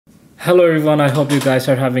Hello everyone, I hope you guys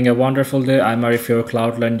are having a wonderful day. I'm Arif, your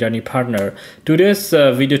Cloud Learn Journey partner. Today's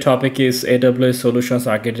video topic is AWS Solutions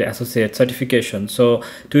Architect Associate Certification. So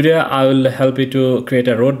today I will help you to create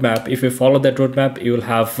a roadmap. If you follow that roadmap, you will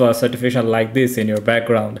have a certification like this in your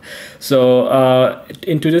background. So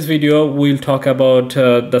in today's video, we'll talk about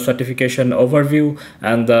the certification overview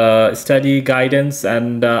and the study guidance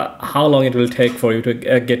and how long it will take for you to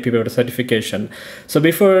get prepared with a certification. So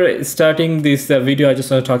before starting this video, I just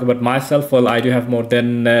want to talk about myself. Well, I do have more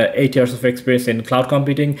than 8 years of experience in cloud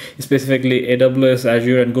computing, specifically AWS,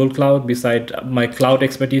 Azure, and Google Cloud. Beside my cloud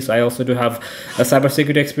expertise, I also do have a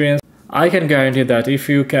cybersecurity experience. I can guarantee that if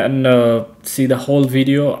you can see the whole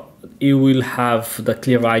video, you will have the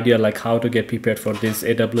clear idea like how to get prepared for this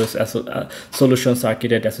AWS Solutions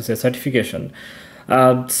Architect Associate Certification.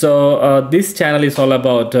 This channel is all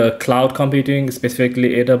about cloud computing,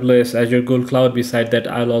 specifically AWS, Azure, Google Cloud. Beside that,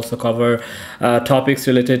 I'll also cover topics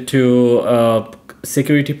related to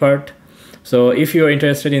security part. So if you are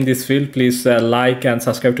interested in this field, please like and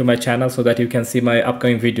subscribe to my channel so that you can see my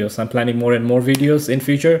upcoming videos. I'm planning more and more videos in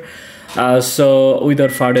future. So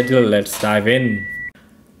without further ado, let's dive in.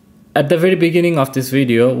 At the very beginning of this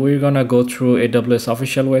video, we're gonna go through AWS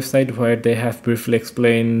official website where they have briefly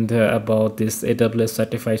explained about this AWS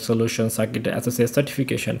Certified Solutions Architect Associate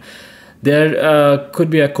Certification. There could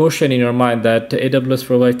be a question in your mind that AWS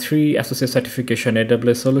provides 3 associate certification: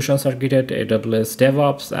 AWS Solutions Architect, AWS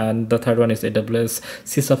DevOps, and the third one is AWS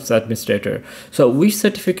SysOps Administrator. So which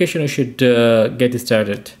certification you should get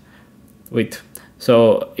started with?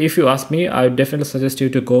 So if you ask me, I would definitely suggest you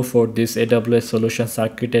to go for this AWS Solutions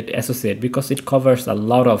Architect Associate because it covers a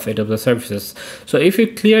lot of AWS services. So if you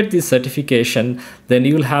clear this certification, then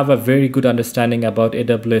you will have a very good understanding about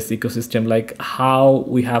AWS ecosystem, like how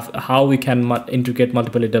we can integrate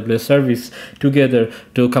multiple AWS service together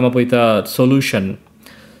to come up with a solution.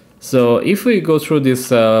 So if we go through these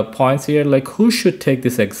points here, like who should take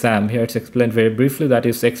this exam, here it's explained very briefly that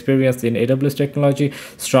is experienced in AWS technology,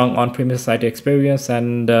 strong on-premise site experience,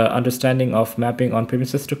 and understanding of mapping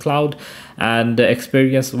on-premises to cloud, and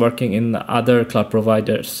experience working in other cloud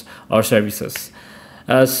providers or services.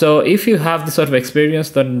 So if you have this sort of experience,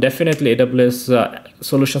 then definitely AWS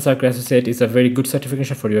Solutions Architect Associate is a very good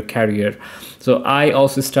certification for your career. So I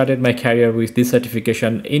also started my career with this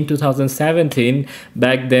certification in 2017.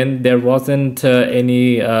 Back then, there wasn't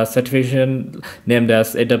any certification named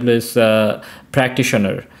as AWS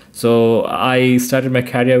Practitioner. So I started my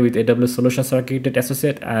career with AWS Solutions Architect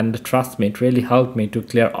Associate, and trust me, it really helped me to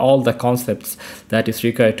clear all the concepts that is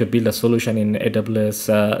required to build a solution in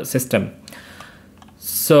AWS system.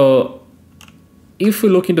 So if we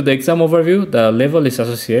look into the exam overview, the level is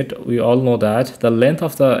associate. We all know that the length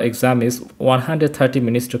of the exam is 130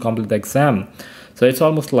 minutes to complete the exam. So it's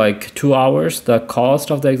almost like 2 hours. The cost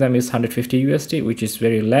of the exam is 150 USD, which is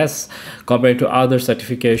very less compared to other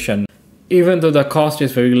certification. Even though the cost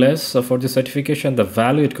is very less, so for the certification, the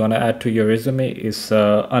value it's gonna add to your resume is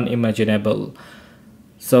unimaginable.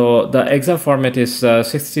 So the exam format is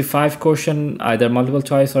 65 question, either multiple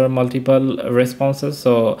choice or multiple responses.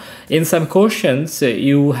 So in some questions,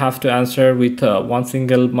 you have to answer with one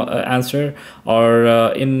single answer,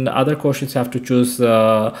 or in other questions, you have to choose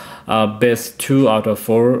best 2 out of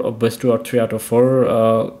 4 or best 2 or 3 out of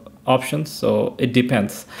 4 options. So it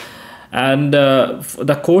depends. And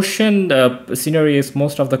the question scenario is,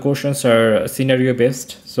 most of the questions are scenario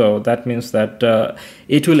based. So that means that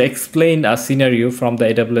it will explain a scenario from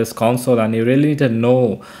the AWS console, and you really need to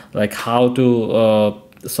know like how to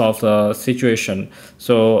solve the situation.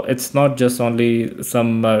 So it's not just only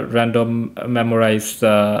some random memorized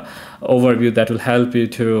overview that will help you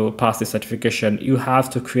to pass the certification. You have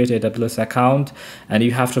to create an AWS account, and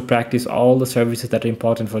you have to practice all the services that are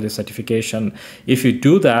important for this certification. If you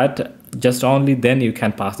do that, just only then you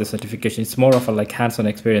can pass the certification. It's more of a like hands-on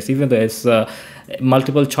experience, even though it's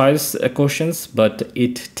multiple choice questions, but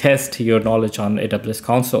it tests your knowledge on AWS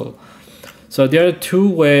console. So there are 2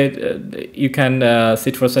 ways you can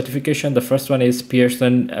sit for certification. The first one is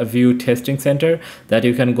Pearson VUE Testing Center, that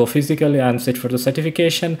you can go physically and sit for the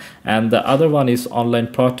certification, and the other one is online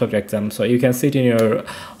proctored exam. So you can sit in your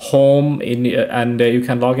home and you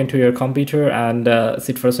can log into your computer and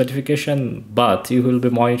sit for certification, but you will be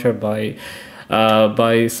monitored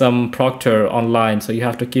by some proctor online. So you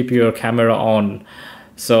have to keep your camera on.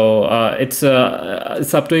 So it's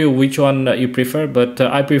up to you which one you prefer, but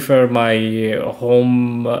I prefer my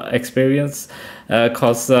home experience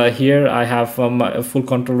because here I have full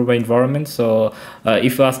control of my environment. So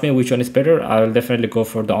if you ask me which one is better, I will definitely go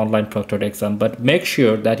for the online proctored exam, but make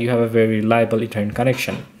sure that you have a very reliable internet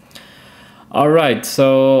connection. All right,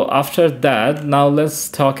 so after that, now let's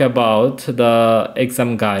talk about the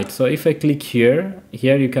exam guide. So if I click here,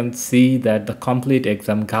 you can see that the complete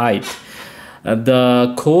exam guide.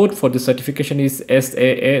 The code for the certification is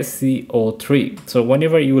SAACO3. So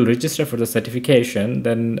whenever you will register for the certification,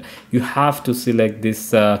 then you have to select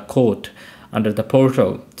this code under the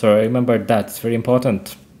portal. So remember, that's very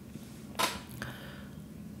important.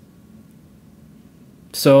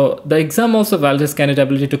 So the exam also validates candidate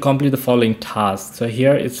ability to complete the following tasks. So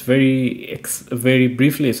here it's very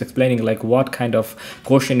briefly it's explaining like what kind of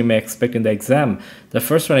question you may expect in the exam. The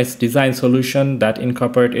first one is design solution that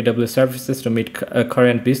incorporate AWS services to meet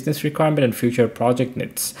current business requirement and future project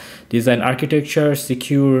needs. Design architecture,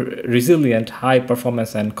 secure, resilient, high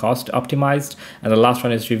performance and cost optimized. And the last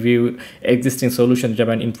one is review existing solution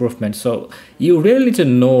driven improvement. So you really need to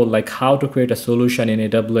know like how to create a solution in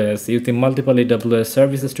AWS using multiple AWS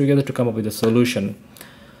services together to come up with a solution.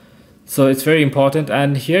 So it's very important,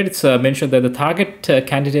 and here it's mentioned that the target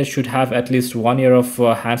candidate should have at least 1 year of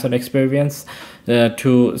hands-on experience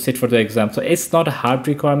to sit for the exam. So it's not a hard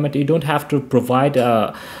requirement. You don't have to provide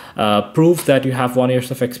proof that you have 1 year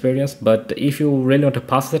of experience, but if you really want to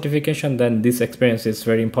pass certification, then this experience is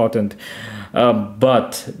very important.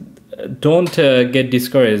 But don't get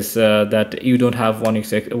discouraged that you don't have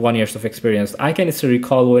 1 year of experience. I can still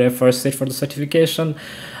recall when I first sit for the certification,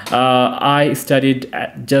 I studied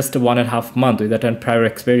just 1.5 months with that prior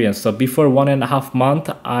experience. So before 1.5 months,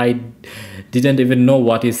 I didn't even know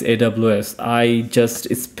what is AWS. I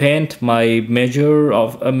just spent my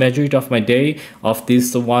majority of my day of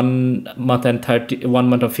this 1 month and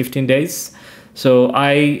 15 days. So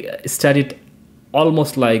I studied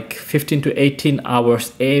almost like 15 to 18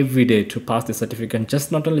 hours every day to pass the certificate.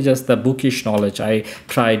 Just not only just the bookish knowledge, I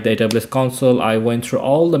tried the AWS console. I went through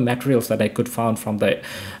all the materials that I could find from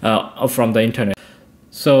the internet.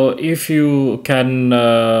 So if you can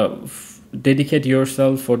dedicate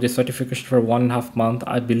yourself for the certification for 1.5 months,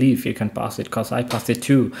 I believe you can pass it, because I passed it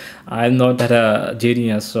too. I'm not that a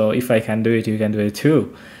genius, so if I can do it, you can do it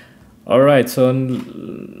too. All right, so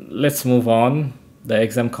let's move on. The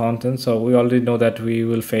exam content. So we already know that we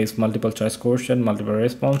will face multiple choice question, multiple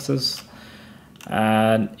responses,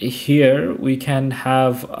 and here we can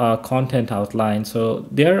have a content outline. So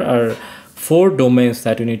there are 4 domains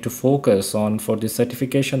that you need to focus on for this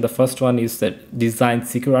certification. The first one is the design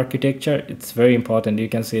secure architecture. It's very important. You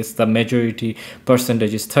can see it's the majority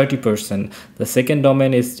percentage is 30%. The second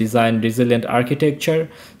domain is design resilient architecture.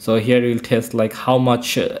 So here you'll test like how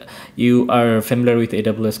much you are familiar with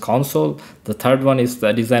AWS console. The third one is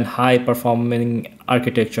the design high performing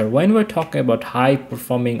architecture. When we're talking about high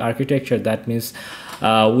performing architecture, that means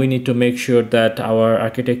we need to make sure that our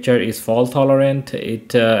architecture is fault tolerant.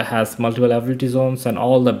 It has multiple availability zones and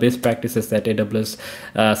all the best practices that AWS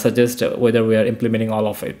suggests, whether we are implementing all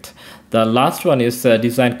of it. The last one is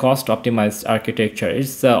design cost optimized architecture.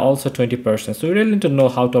 It's also 20%. So we really need to know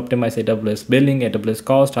how to optimize AWS billing, AWS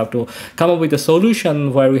cost, how to come up with a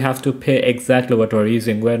solution where we have to pay exactly what we're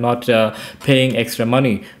using. We're not paying extra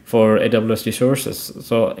money for AWS resources.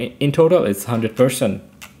 So in total, it's 100%.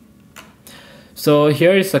 So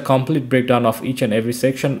here is a complete breakdown of each and every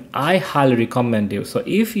section. I highly recommend you. So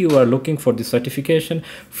if you are looking for the certification,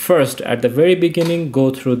 first at the very beginning, go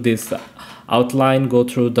through this outline, go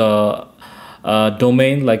through the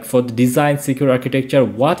domain, like for the design secure architecture,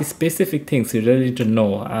 what specific things you really need to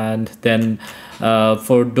know, and then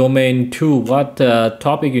for domain 2, what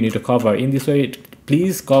topic you need to cover. In this way,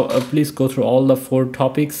 please go through all the 4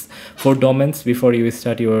 topics, 4 domains before you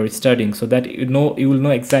start your studying, so that you will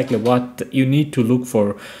know exactly what you need to look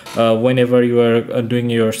for whenever you are doing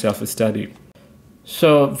your self-study.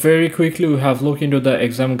 So very quickly, we have looked into the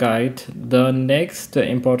exam guide. The next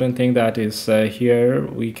important thing that is here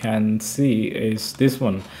we can see is this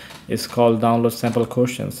one. It's called download sample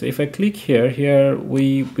questions. If I click here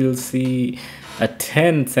we will see a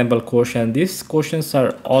 10 sample question. These questions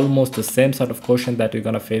are almost the same sort of question that we're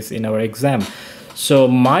gonna face in our exam. So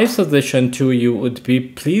my suggestion to you would be,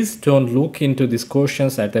 please don't look into these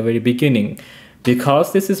questions at the very beginning,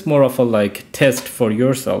 because this is more of a like test for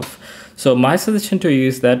yourself. So my suggestion to you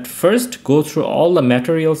is that first go through all the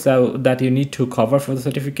materials that you need to cover for the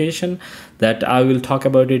certification, that I will talk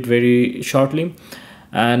about it very shortly.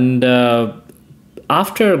 And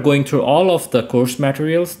after going through all of the course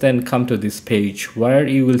materials, then come to this page where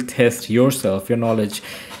you will test yourself, your knowledge.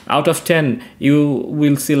 out of 10 you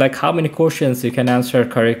will see like how many questions you can answer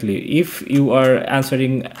correctly. If you are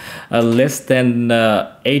answering less than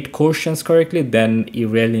 8 questions correctly, then you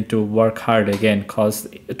really need to work hard again, because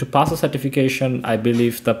to pass a certification, I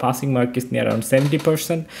believe the passing mark is near around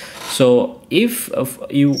 70%. So if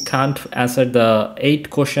you can't answer the 8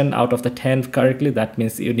 question out of the 10 correctly, that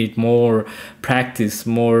means you need more practice,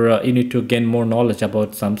 more you need to gain more knowledge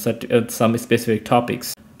about some specific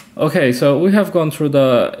topics. Okay, so we have gone through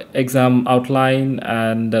the exam outline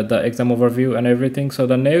and the exam overview and everything. So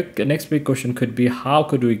the next big question could be, how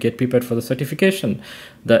could we get prepared for the certification,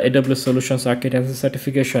 the AWS Solutions Architect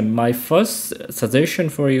certification? My first suggestion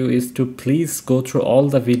for you is to please go through all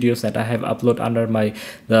the videos that I have uploaded under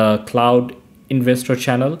the Cloud Investor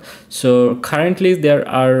channel. So currently there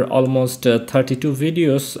are almost 32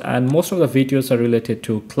 videos, and most of the videos are related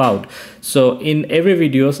to cloud. So in every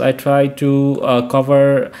videos I try to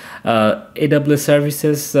cover AWS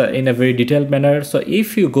services in a very detailed manner. So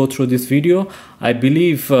if you go through this video, I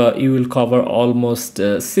believe you will cover almost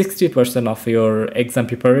 60% of your exam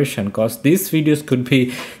preparation, because these videos could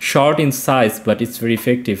be short in size, but it's very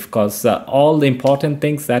effective, because all the important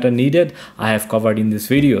things that are needed I have covered in these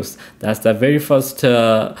videos. That's the very first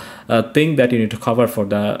thing that you need to cover for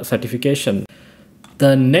the certification.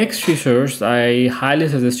 The next resource I highly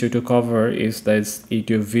suggest you to cover is this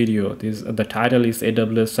YouTube video. The title is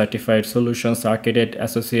AWS Certified Solutions Architect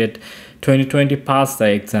Associate 2020 Pass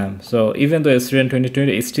the exam. So even though it's written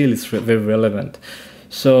 2020, it still is very relevant.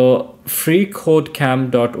 So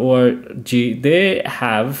freecodecamp.org, they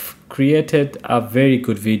have created a very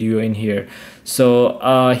good video in here. So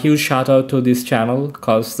huge shout out to this channel,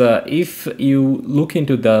 because if you look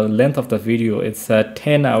into the length of the video, it's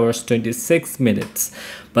 10 hours 26 minutes,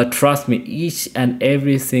 but trust me, each and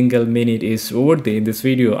every single minute is worthy in this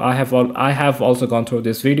video. I have also gone through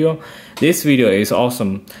this video. This video is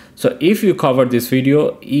awesome. So if you cover this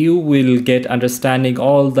video, you will get understanding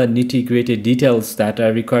all the nitty-gritty details that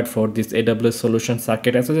are required for this AWS Solutions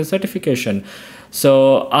Architect certification.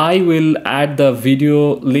 So I will add the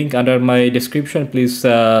video link under my description. Please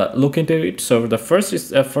look into it. So the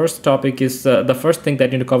first topic is the first thing that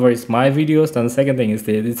I need to cover is my videos, and the second thing is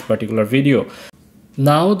this particular video.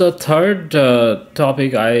 Now the third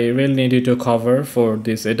topic I really needed to cover for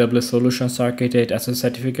this AWS Solutions Architect Associate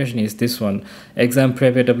certification is this one, Exam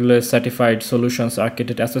Prep AWS Certified Solutions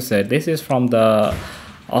Architect Associate. This is from the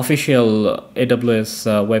official AWS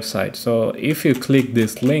website. So if you click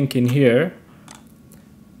this link in here,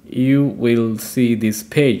 you will see this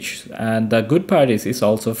page, and the good part is it's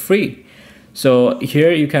also free. So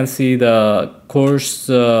here you can see the course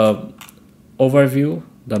overview,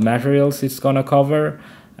 the materials it's gonna cover,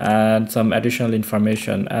 and some additional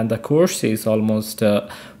information, and the course is almost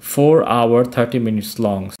 4 hours 30 minutes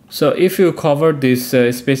long. So if you cover this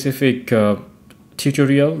specific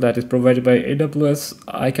tutorial that is provided by AWS,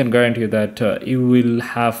 I can guarantee that you will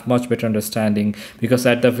have much better understanding, because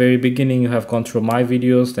at the very beginning you have gone through my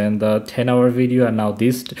videos, then the 10-hour video, and now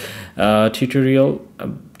this tutorial.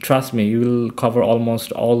 Trust me, you will cover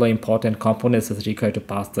almost all the important components that's required to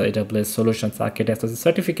pass the AWS Solutions Architect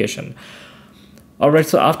certification. Alright,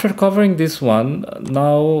 so after covering this one,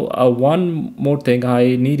 now one more thing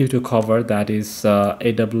I need you to cover, that is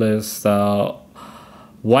AWS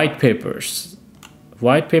white papers.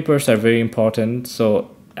 White papers are very important. So,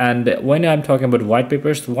 and when I'm talking about white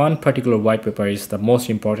papers, one particular white paper is the most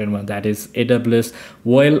important one, that is AWS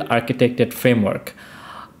well-architected framework.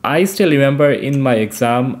 I still remember in my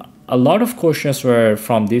exam, a lot of questions were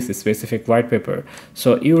from this specific white paper.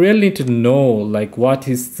 So you really need to know like what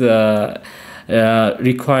is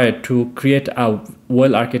required to create a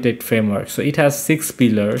well-architected framework. So it has 6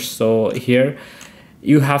 pillars. So here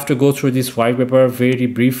you have to go through this white paper very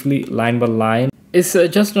briefly, line by line. It's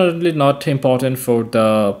just not important for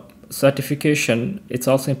the certification. It's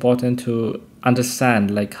also important to understand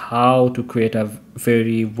like how to create a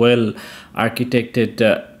very well architected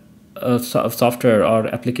software or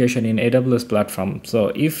application in AWS platform.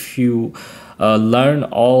 So if you learn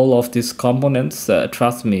all of these components,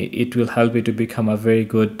 trust me, it will help you to become a very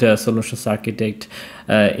good solutions architect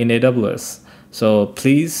in AWS. So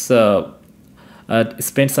please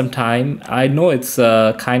spend some time. I know it's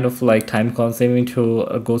kind of like time consuming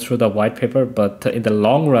to go through the white paper, but in the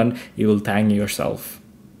long run you will thank yourself.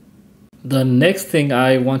 The next thing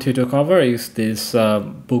I want you to cover is this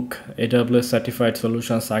book, AWS Certified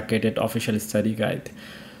Solutions Architect Official Study Guide.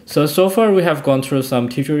 So far we have gone through some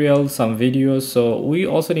tutorials, some videos. So we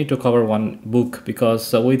also need to cover one book,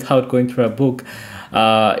 because without going through a book,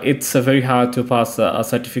 it's very hard to pass a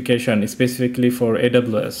certification specifically for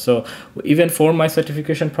AWS. So even for my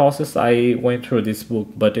certification process, I went through this book,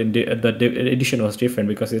 but in the edition was different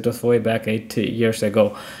because it was way back 8 years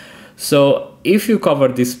ago. So if you cover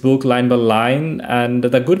this book line by line, and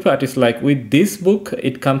the good part is like with this book,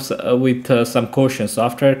 it comes with some questions. So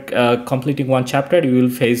after completing one chapter, you will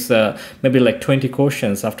face maybe like 20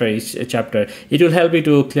 questions after each chapter. It will help you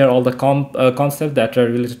to clear all the concepts that are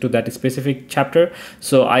related to that specific chapter.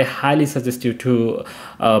 So I highly suggest you to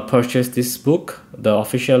purchase this book, the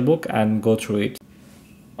official book, and go through it.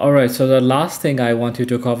 All right, so the last thing I want you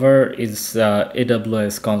to cover is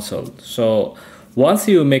AWS console. So once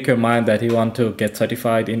you make your mind that you want to get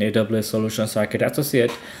certified in AWS Solutions Architect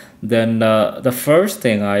Associate, then the first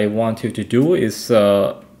thing I want you to do is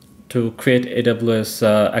to create AWS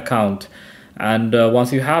account. And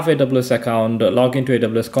once you have AWS account, log into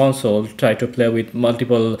AWS console, try to play with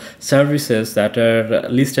multiple services that are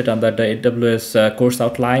listed under the AWS course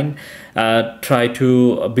outline. Try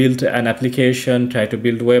to build an application, try to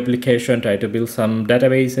build web application, try to build some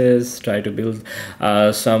databases, try to build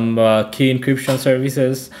some key encryption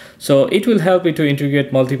services. So it will help you to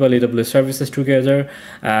integrate multiple AWS services together,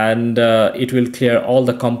 and it will clear all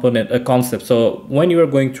the component concepts. So when you are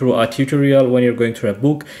going through a tutorial, when you're going through a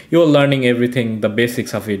book, you're learning everything, the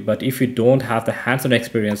basics of it. But if you don't have the hands-on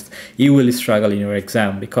experience, you will struggle in your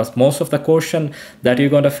exam, because most of the question that you're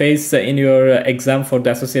going to face in your exam for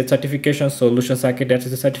the associate certification, Solutions Architect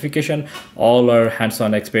certification, all are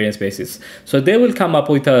hands-on experience basis. So they will come up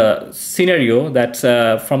with a scenario that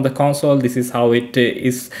from the console, this is how it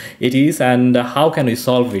is, and how can we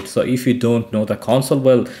solve it. So if you don't know the console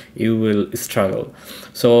well, you will struggle.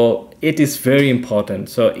 So it is very important.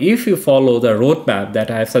 So if you follow the roadmap that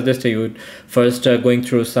I have suggested you, first going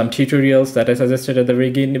through some tutorials that I suggested at the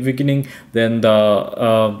beginning, then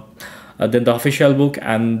the official book,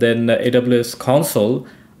 and then AWS console,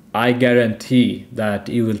 I guarantee that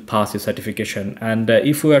you will pass your certification. And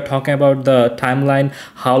if we are talking about the timeline,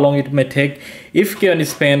 how long it may take, if you can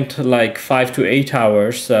spend like 5 to 8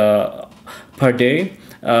 hours per day,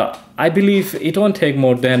 I believe it won't take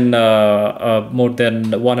more than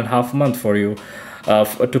 1.5 months for you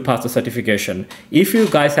to pass the certification. If you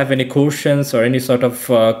guys have any questions or any sort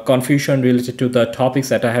of confusion related to the topics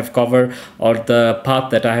that I have covered or the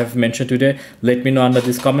path that I have mentioned today, let me know under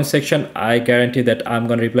this comment section. I guarantee that I'm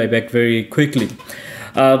going to reply back very quickly.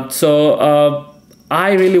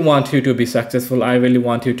 I really want you to be successful. I really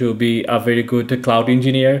want you to be a very good cloud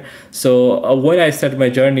engineer. So when I started my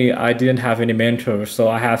journey, I didn't have any mentor. So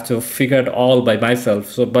I have to figure it all by myself.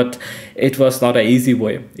 So, but it was not an easy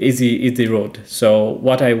way, easy road. So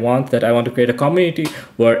what I want to create a community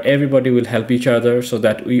where everybody will help each other so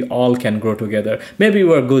that we all can grow together. Maybe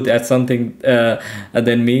you are good at something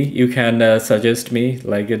than me. You can suggest me,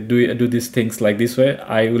 like do these things like this way.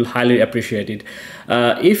 I will highly appreciate it.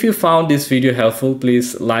 If you found this video helpful,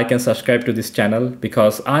 please like and subscribe to this channel,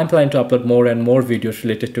 because I'm planning to upload more and more videos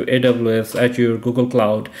related to AWS, Azure, Google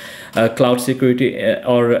Cloud, cloud security,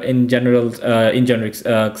 or in general,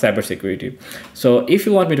 cyber security. So if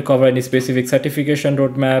you want me to cover any specific certification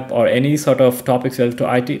roadmap or any sort of topics related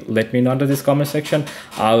to IT, let me know under this comment section.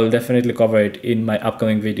 I will definitely cover it in my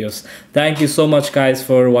upcoming videos. Thank you so much, guys,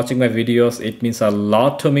 for watching my videos. It means a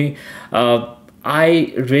lot to me.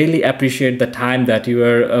 I really appreciate the time that you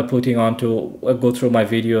are putting on to go through my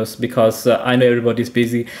videos, because I know everybody's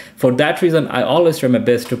busy. For that reason, I always try my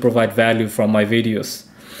best to provide value from my videos.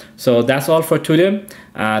 So that's all for today,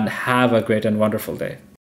 and have a great and wonderful day.